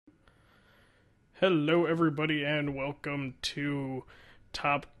Hello everybody and welcome to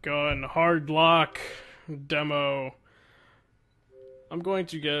Top Gun Hard Lock demo. I'm going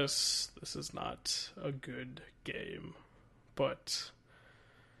to guess this is not a good game, but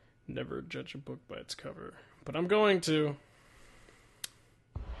never judge a book by its cover. But I'm going to.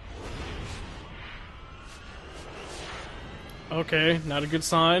 Okay, not a good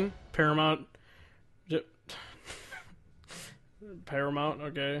sign. Paramount,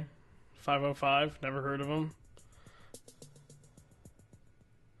 okay. 505, never heard of them.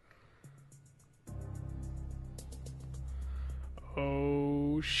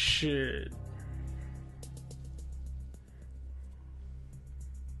 Oh shit.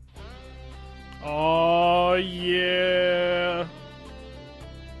 Oh yeah.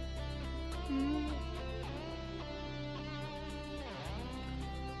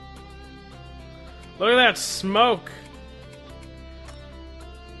 Look at that smoke.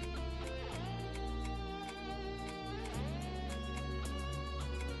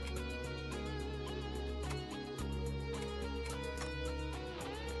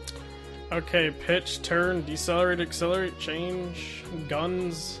 Okay, pitch, turn, decelerate, accelerate, change,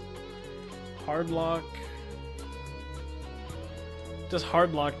 guns, hard lock. What does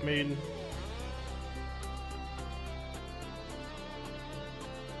hard lock mean?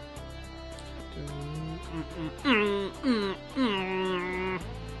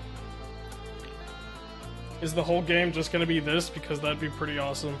 Is the whole game just gonna be this? Because that'd be pretty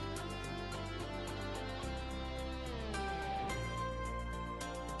awesome.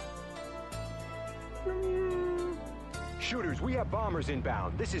 Shooters, we have bombers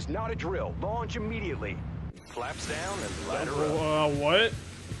inbound. This is not a drill. Launch immediately. Flaps down and ladder up. What?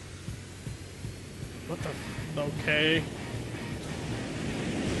 What the? Okay.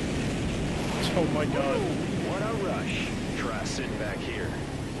 Oh my god. Whoa, what a rush. Try sitting back here.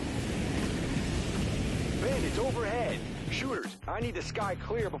 Bandits overhead. Shooters, I need the sky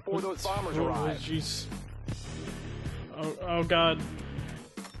clear before those bombers arrive. Jeez. Oh god.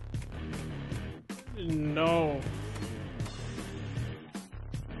 No.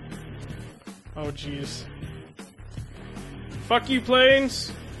 Oh jeez. Fuck you,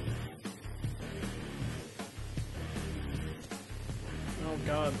 planes! Oh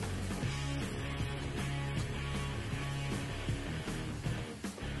god.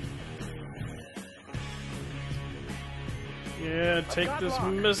 Yeah, take this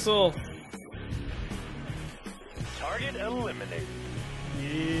missile. Target eliminated.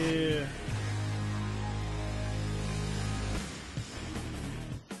 Yeah.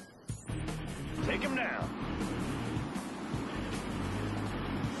 Take him down.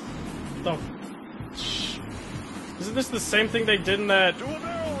 The Isn't this the same thing they did in that? Do a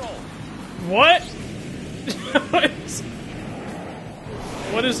barrel roll. What?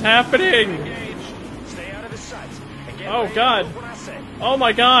 What is happening? Engage. Stay out of his sights. And get Oh ready god. to move when I say. Oh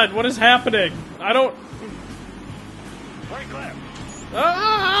my god, what is happening? I don't. Break left.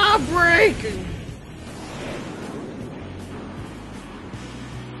 Ah, break!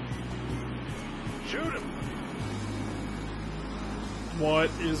 Shoot him. What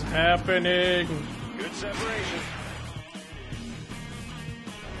is happening? Good separation.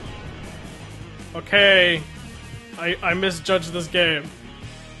 Okay, I misjudged this game.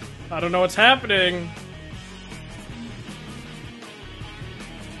 I don't know what's happening.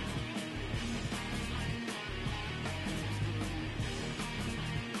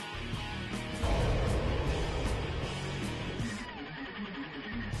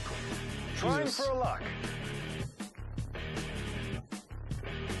 Trying Jesus. for a lock.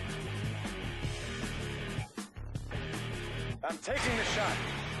 I'm taking the shot.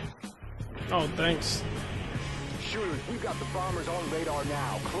 Oh, thanks. Shooters, we've got the bombers on radar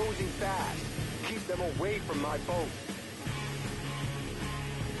now, closing fast. Keep them away from my boat.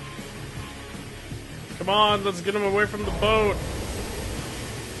 Come on, let's get him away from the boat.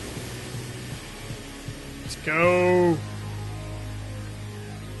 Let's go.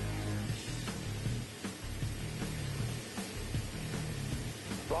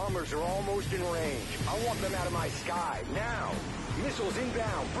 Bombers are almost in range. I want them out of my sky, now. Missiles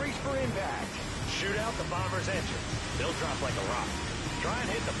inbound, brace for impact. Shoot out the bomber's engines. They'll drop like a rock. Try and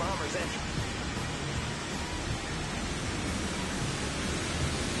hit the bomber's engine.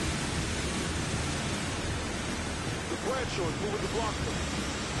 The Bradshaw is moving to block them.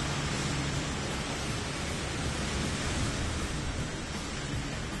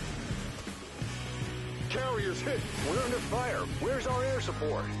 Carriers hit. We're under fire. Where's our air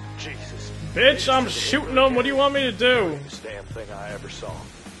support? Jesus. Bitch, I'm shooting them. What do you want me to do? Greatest damn thing I ever saw.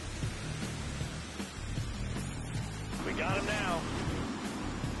 We got him now.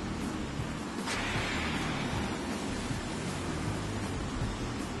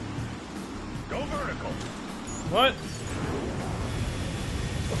 vertical. What?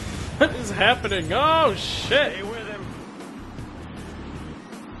 What is happening? Oh shit! Stay with him.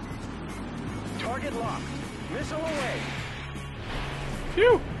 Target locked. Missile away.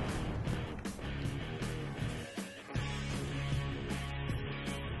 Phew!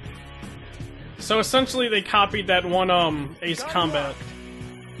 So essentially, they copied that one Ace Gun Combat. locked.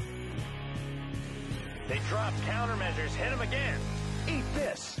 They dropped countermeasures. Hit him again. Eat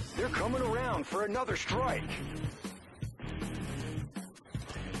this. They're coming around for another strike.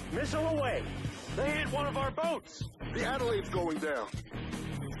 Missile away. They hit one of our boats. The Adelaide's going down.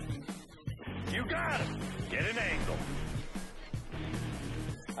 You got him. Get an angle.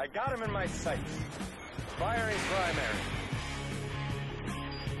 I got him in my sights. Firing primary.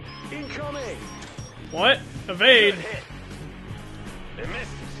 Incoming. What? Evade. Good hit. They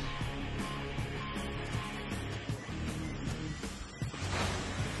missed us.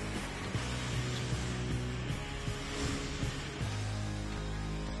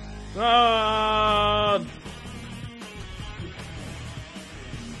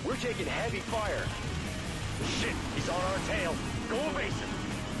 We're taking heavy fire. Shit, he's on our tail. Go evasive.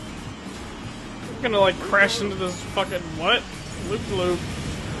 I'm gonna like crash into this fucking what? Loop loop.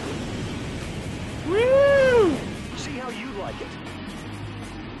 Woo! See how you like it.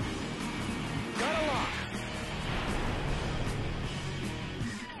 Got a lock.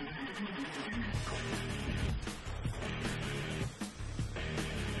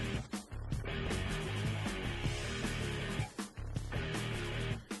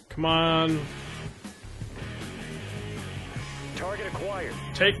 Come on. Target acquired.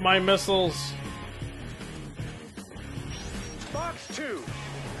 Take my missiles. Box 2.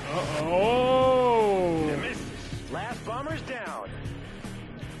 Uh-oh. They missed us. Last bomber's down.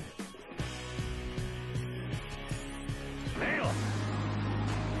 Nail him.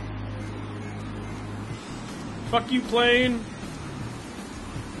 Fuck you, plane.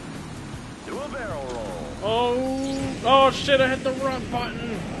 Do a barrel roll. Oh. Oh shit, I hit the wrong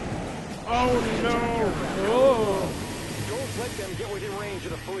button. Oh no. Oh. Don't let them get within range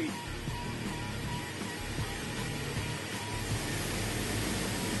of the fleet.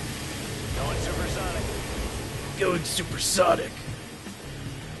 Going supersonic. Going supersonic.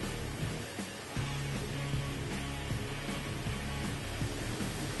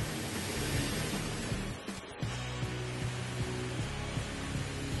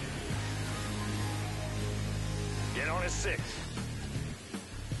 Get on his 6.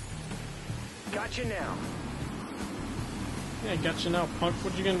 Gotcha now. Yeah, gotcha now, punk.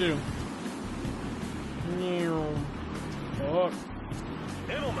 What you gonna do? Fuck.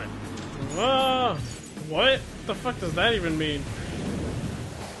 Immelman. Ah, what the fuck does that even mean?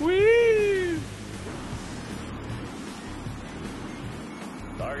 Whee!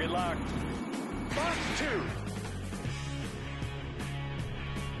 Target locked. Box 2.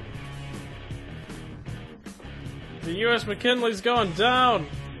 The U.S. McKinley's going down.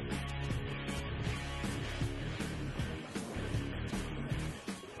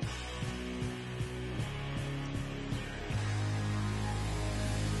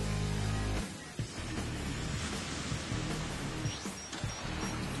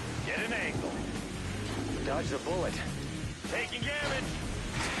 Get an angle. Dodge the bullet. Taking damage.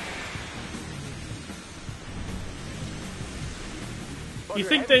 You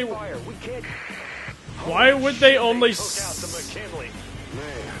think Under they? heavy fire. We can't. Why would they only? Took out the McKinley.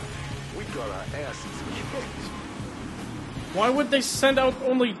 Man, we got our asses kicked. Why would they send out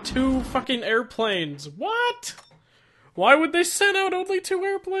only 2 fucking airplanes? What? Why would they send out only 2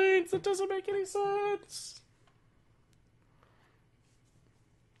 airplanes? That doesn't make any sense.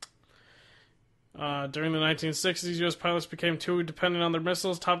 During the 1960s, U.S. pilots became too dependent on their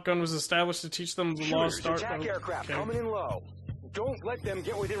missiles. Top Gun was established to teach them the lost art. Attack aircraft coming in low. Don't let them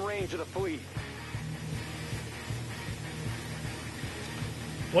get within range of the fleet.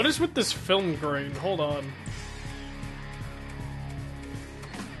 What is with this film grain? Hold on.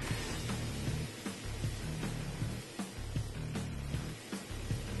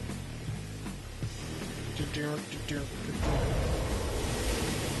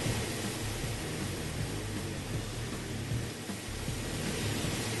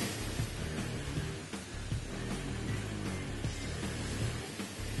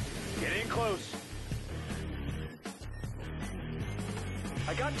 Get in close.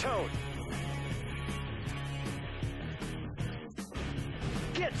 I got towed.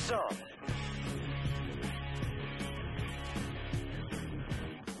 Get some.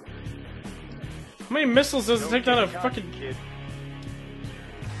 How many missiles does it take down a Don't get fucking... cocky, kid.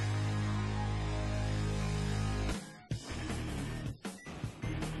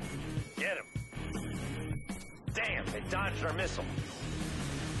 Get him. launched our missile.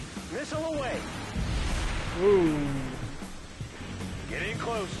 Missile away. Ooh. Get in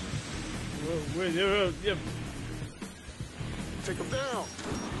close. Whoa, wait, yeah. Take him down.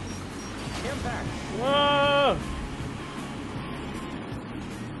 Impact. Whoa!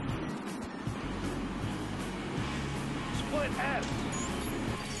 Split S.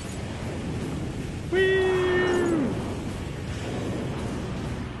 Whee!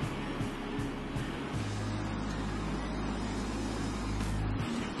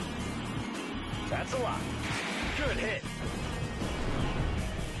 That's a lot. Good hit.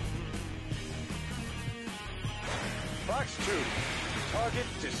 Fox 2. Target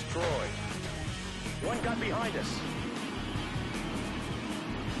destroyed. One got behind us.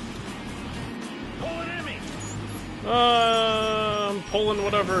 Pulling enemy. I'm pulling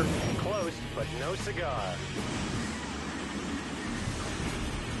whatever. Close, but no cigar.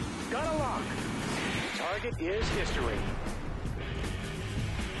 Got a lock. Target is history.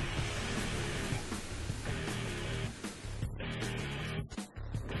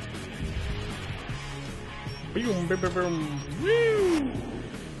 Boom, boom, boom, boom. Woo!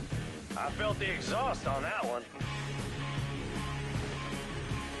 I felt the exhaust on that one.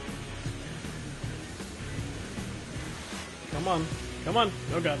 Come on. Come on.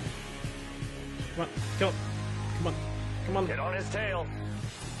 Oh, God. Come on. Kill him. Come on. Come on. Hit on his tail.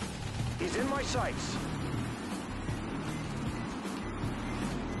 He's in my sights.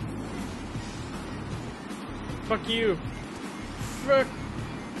 Fuck you. Fuck.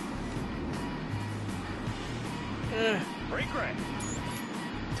 Regret.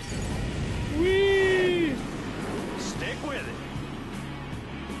 Whee! Stick with it.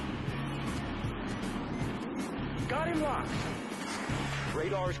 Got him locked.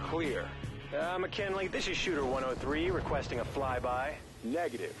 Radar's clear. McKinley, this is Shooter 103 requesting a flyby.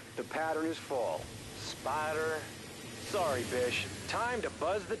 Negative. The pattern is fall. Spider. Sorry, Bish. Time to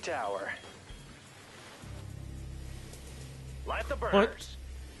buzz the tower. Light the burners. What?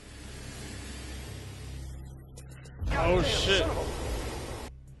 Oh, shit. Son of a-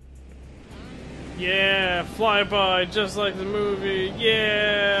 Yeah, flyby, just like the movie.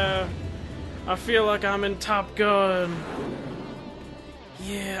 Yeah. I feel like I'm in Top Gun.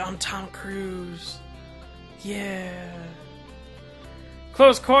 Yeah, I'm Tom Cruise. Yeah.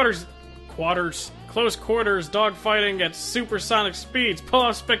 Close quarters dogfighting at supersonic speeds. Pull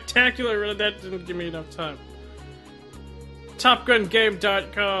off spectacular. That didn't give me enough time.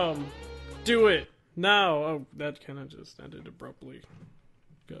 TopGunGame.com. Do it now. Oh, that kind of just ended abruptly.